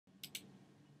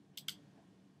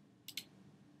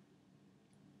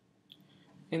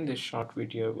In this short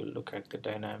video, we'll look at the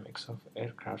dynamics of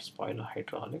aircraft spoiler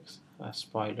hydraulics.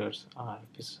 Spoilers are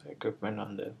pieces of equipment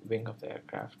on the wing of the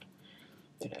aircraft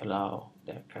that allow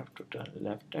the aircraft to turn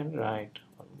left and right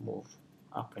or move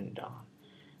up and down.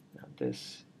 Now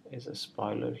this is a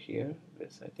spoiler here.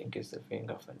 This I think is the wing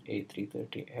of an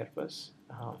A330 Airbus.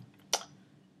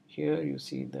 Here you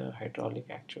see the hydraulic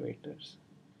actuators.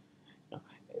 Now,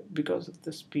 because of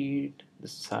the speed, the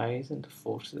size, and the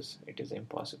forces, it is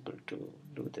impossible to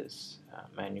do this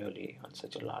manually on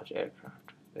such a large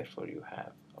aircraft. Therefore, you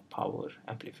have a power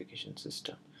amplification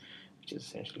system, which is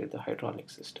essentially the hydraulic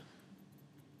system.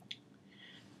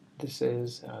 This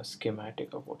is a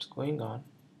schematic of what's going on.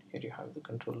 Here you have the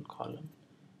control column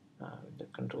with the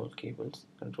control cables.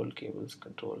 Control cables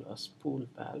control a spool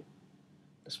valve.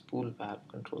 The spool valve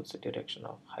controls the direction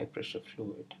of high pressure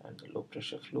fluid and the low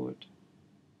pressure fluid.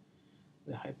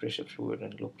 The high pressure fluid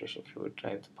and low pressure fluid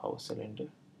drive the power cylinder.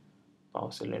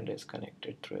 Power cylinder is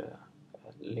connected through a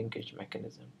linkage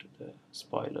mechanism to the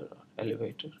spoiler or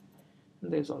elevator.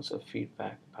 And there's also a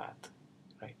feedback path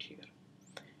right here.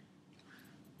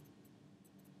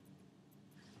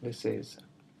 This is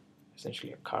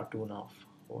essentially a cartoon of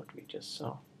what we just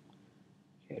saw.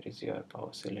 Here is your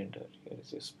power cylinder, here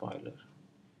is your spoiler,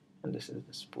 and this is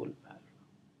the spool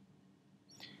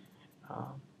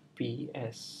valve.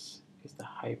 PS is the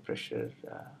high pressure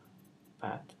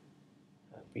path.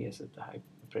 PS is the high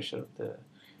pressure of the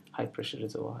high pressure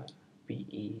reservoir.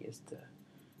 PE is the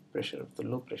pressure of the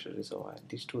low pressure reservoir.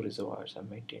 These two reservoirs are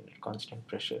maintained at constant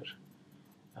pressure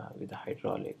with the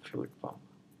hydraulic fluid pump.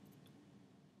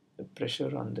 The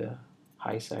pressure on the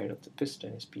high side of the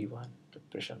piston is P1. The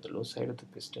pressure on the low side of the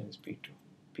piston is P2.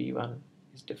 P1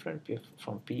 is different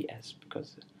from PS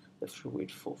because the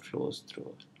fluid flows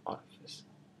through an orifice.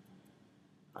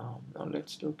 Now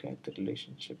let's look at the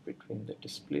relationship between the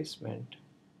displacement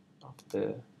of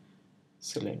the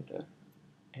cylinder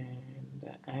and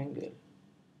the angle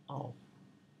of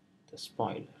the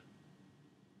spoiler.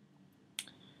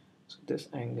 So this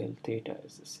angle theta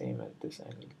is the same as this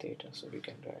angle theta, so we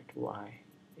can write y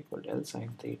equal to L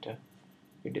sine theta.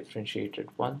 You differentiate it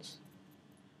once,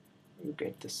 you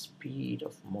get the speed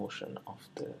of motion of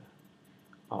the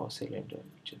power cylinder,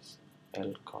 which is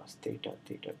L cos theta,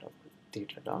 theta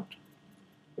dot.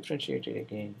 Differentiate it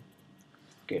again,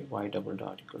 get y double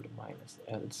dot equal to minus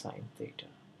L sine theta,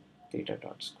 theta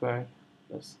dot squared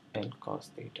plus L cos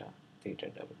theta, theta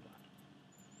double dot.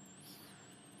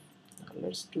 Now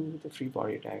let's do the free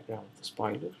body diagram of the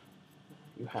spoiler.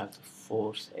 You have the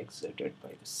force exerted by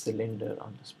the cylinder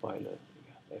on the spoiler.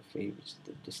 You have Fa, which is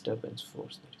the disturbance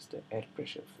force, that is the air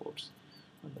pressure force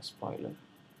on the spoiler.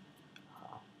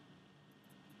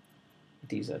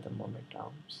 These are the moment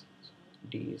arms. So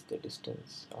D is the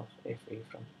distance of Fa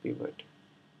from the pivot,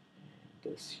 and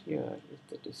this here is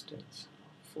the distance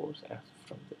of force F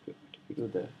from the pivot. If you do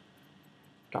the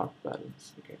torque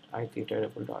balance, you get I theta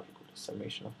double dot equal to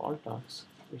summation of all torques,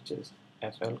 which is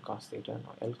FL cos theta.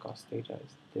 Now L cos theta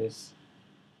is this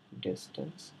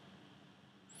distance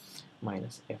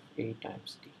minus Fa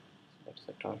times D. So that's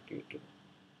the torque due to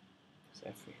this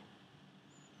Fa.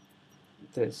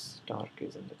 This torque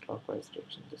is in the clockwise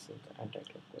direction, this is the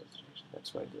anti-clockwise direction.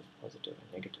 That's why there's positive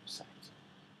and negative signs.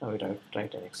 Now we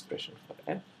write an expression for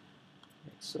F.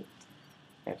 So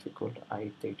F equal to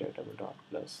I theta double dot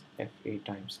plus Fa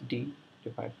times D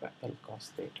divided by L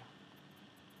cos theta.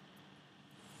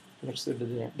 Let's do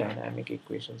the dynamic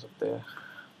equations of the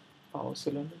power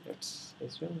cylinder. Let's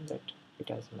assume that it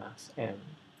has mass M.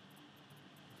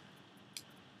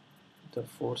 The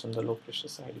force on the low pressure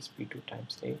side is P2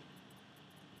 times A.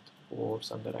 The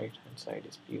force on the right hand side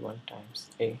is P1 times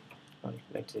A. Now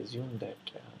let's assume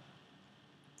that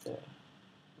the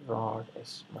rod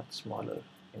is much smaller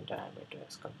in diameter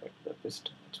as compared to the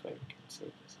piston. That's why we can say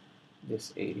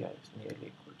this area is nearly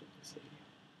equal to this area.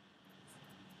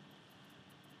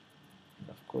 And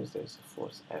of course there is a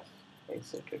force F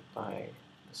exerted by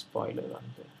the spoiler on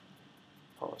the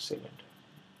power cylinder.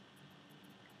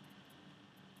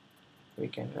 We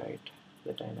can write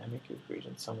the dynamic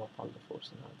equation, sum of all the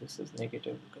forces. Now this is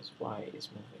negative because y is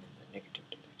moving in the negative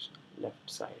direction. Left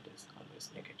side is always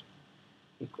negative.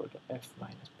 Equal to F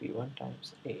minus P1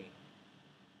 times A.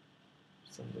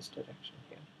 It's in this direction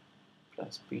here.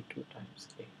 Plus P2 times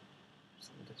A. It's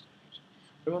in this direction.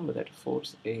 Remember that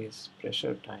force A is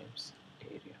pressure times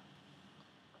area.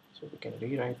 So we can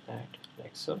rewrite that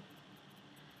like so.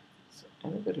 So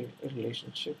another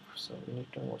relationship. So we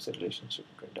need to know what's the relationship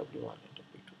between W1 and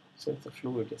W2. So if the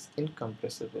fluid is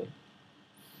incompressible,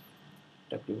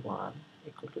 W1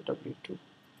 equal to W2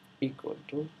 equal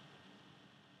to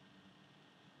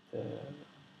the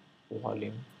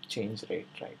volume change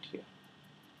rate right here.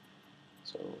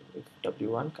 So if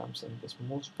W1 comes in, this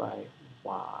moves by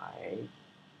Y.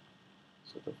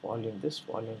 So the volume, this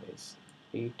volume is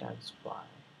A times Y.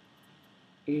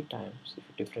 A times, if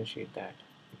you differentiate that,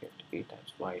 you get A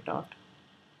times Y dot.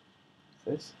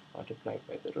 This multiplied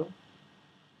by the rho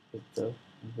is the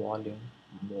volume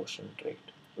motion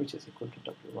rate, which is equal to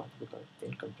W1 because of the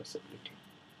incompressibility.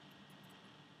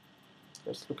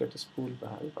 Let's look at the spool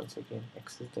valve. Once again,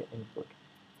 X is the input.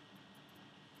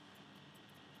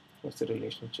 What's the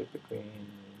relationship between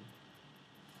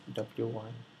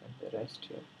W1 and the rest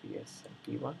here, PS and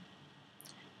P1?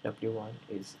 W1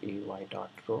 is AY dot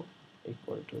rho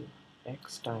equal to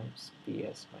X times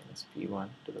PS minus P1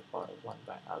 to the power of 1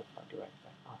 by alpha divided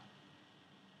by R.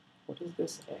 What is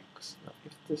this X? Now,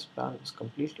 if this valve is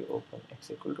completely open,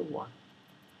 X equal to 1.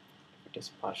 If it is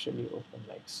partially open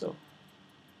like so,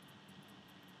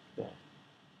 then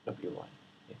W1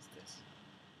 is this.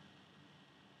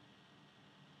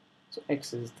 So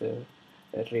X is the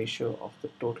ratio of the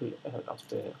total of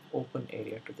the open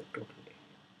area to the total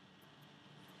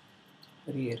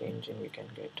area. Rearranging, we can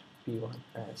get P1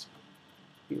 as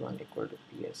P1 equal to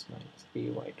PS minus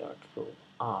AY dot rho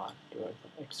R divided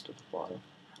by X to the power of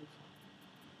alpha.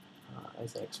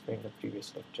 As I explained in the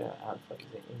previous lecture, alpha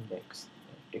is an index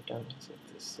that determines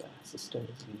if this system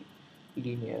is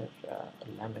linear,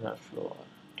 laminar flow, or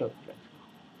turbulent flow.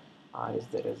 R is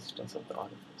the resistance of the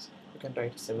orifice. You can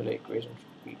write a similar equation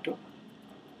for P2,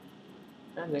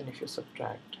 and then if you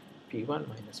subtract P1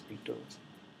 minus P2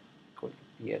 equal to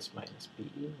PS minus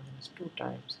PE minus 2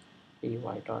 times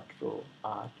AY dot rho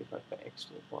R divided by X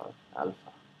to the power of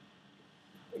alpha.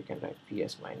 You can write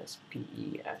PS minus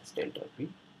PE as delta V.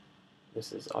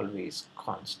 This is always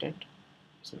constant.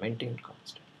 It's maintained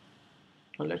constant.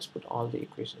 Now let's put all the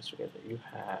equations together. You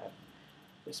have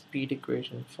the speed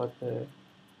equation for the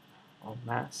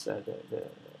mass, the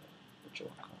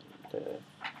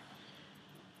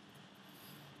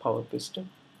power piston.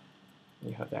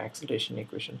 You have the acceleration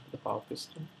equation for the power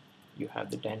piston. You have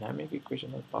the dynamic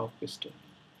equation of the power piston.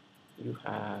 You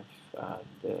have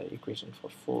the equation for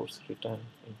force written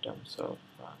in terms of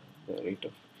the rate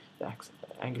of the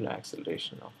angular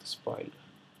acceleration of the spoiler.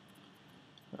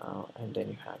 And then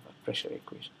you have a pressure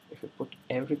equation. If you put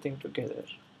everything together,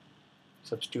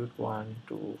 substitute 1,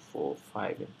 2, 4,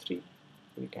 5, and 3,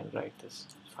 we can write this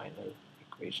final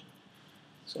equation.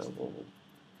 So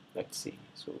let's see.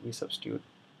 So we substitute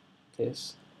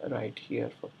this right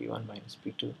here for P1 minus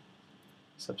P2.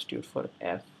 Substitute for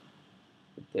F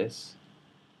with this,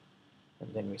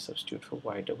 and then we substitute for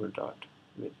Y double dot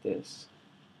with this,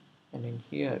 and in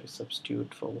here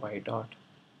substitute for Y dot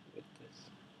with this,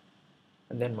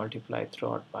 and then multiply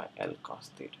throughout by L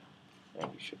cos theta,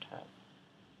 and you should have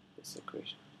this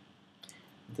equation.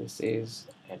 This is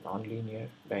a nonlinear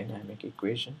dynamic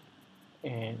equation,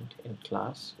 and in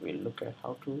class we'll look at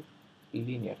how to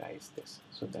linearize this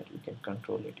so that we can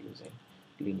control it using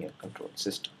linear control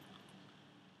system.